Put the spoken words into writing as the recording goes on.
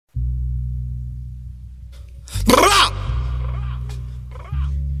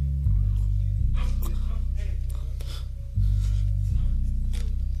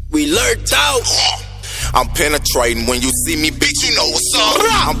We lurked out. I'm penetrating when you see me, bitch, you know what's up.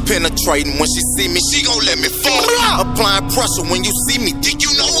 I'm penetrating when she see me, she gon' let me fuck. Applying pressure when you see me, dick,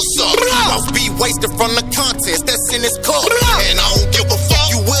 you know what's up. I'll be wasted from the contents that's in this cup. And I don't give a fuck,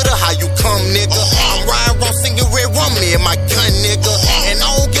 you with her, how you come, nigga. I'm riding around singing red rum in my gun, nigga. And I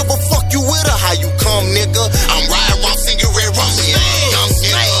don't give a fuck, you with her, how you come, nigga. I'm riding around singing red rum in young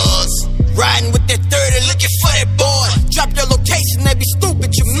niggas. Riding with that 30, looking for that boy. Drop your location, they be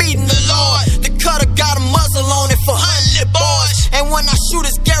stupid, you're meeting the Lord. The cutter got a muzzle on it for 100 boys. And when I shoot,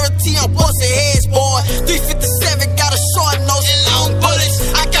 it's guarantee I'm busting heads, boy. 357 got a short nose and long bullets.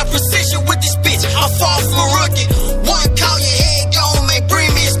 I got precision with this bitch, I'm far from a rookie. One call, your head gone, man, bring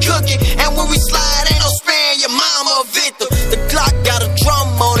me his cookie. And when we slide, ain't no sparing your mama a victim. The Glock got a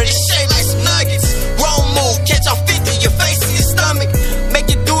drum on it, it's shaped like some nuggets. Wrong move, catch off 50, your face to your stomach. Make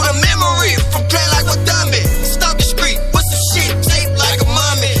you do the memory from playing like what dumb it. Stop the street, what's the shit, taped like a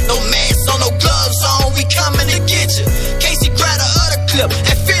mummy. No mask on, no gloves on, we coming to get you. Casey grab the other clip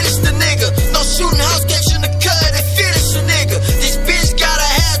and finish the nigga. No shooting house, catching the cut and finish the nigga. This bitch got a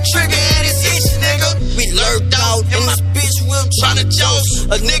hair trigger and it's itching, nigga. We lurked out and this bitch will tryna joke.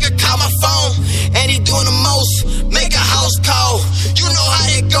 A nigga call my phone and he doing the most. Make a house call, you know how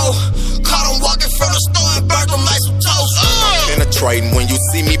they go. Caught him walking from the store and burnt him like some toast. Penetrating when you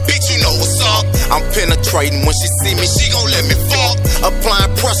see me, bitch, you know what's up. I'm penetrating when she see me, she gon' let me fuck.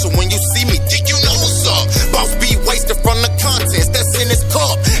 Applying pressure when you see me, dick, you know what's up. Boss be wasted from the contents that's in this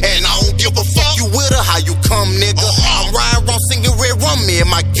cup. And I don't give a fuck, you with her, how you come, nigga. I'm riding around singing red rum in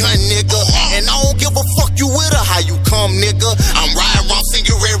my gun, nigga. And I don't give a fuck, you with her, how you come, nigga. I'm riding around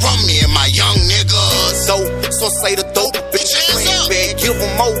singing red rum in my young nigga. So say the dope, bitch, playing bad, give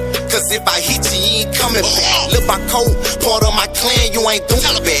them more. Cause if I hit you, you ain't coming back. Look my coat, part of my clan, you ain't doing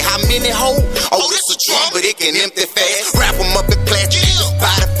bad. How many hoes? Oh, this a drum, but it can empty fast. Wrap him up in plastic,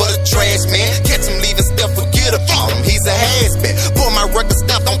 body for the trash, man. Catch him leaving stuff, forget about him, he's a has-been. Pull my record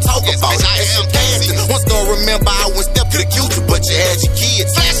stuff, don't talk about it. I am casting. Once gonna remember I went step to the future, but you had your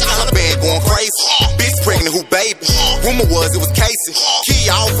kids. Taliban going crazy. Bitch pregnant, who baby? Rumor was it was Casey. Key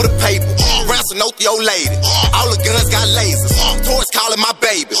all for the paper. Ransom note the old lady. All the guns got lasers. Toys calling my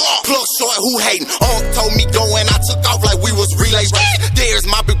baby. Plug short, who hating? Told me go and I took off like we was relay race. There's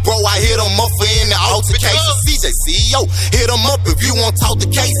my big bro, I hit him up for in the altercation. CJ CEO, hit him up if you want talk the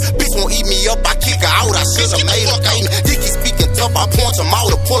case. Bitch won't eat me up, I kick her out, I should've made her game. Dicky speaking tough, I punch him out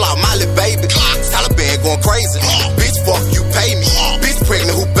to pull out my little baby. Taliban going crazy. Bitch, fuck you, pay me.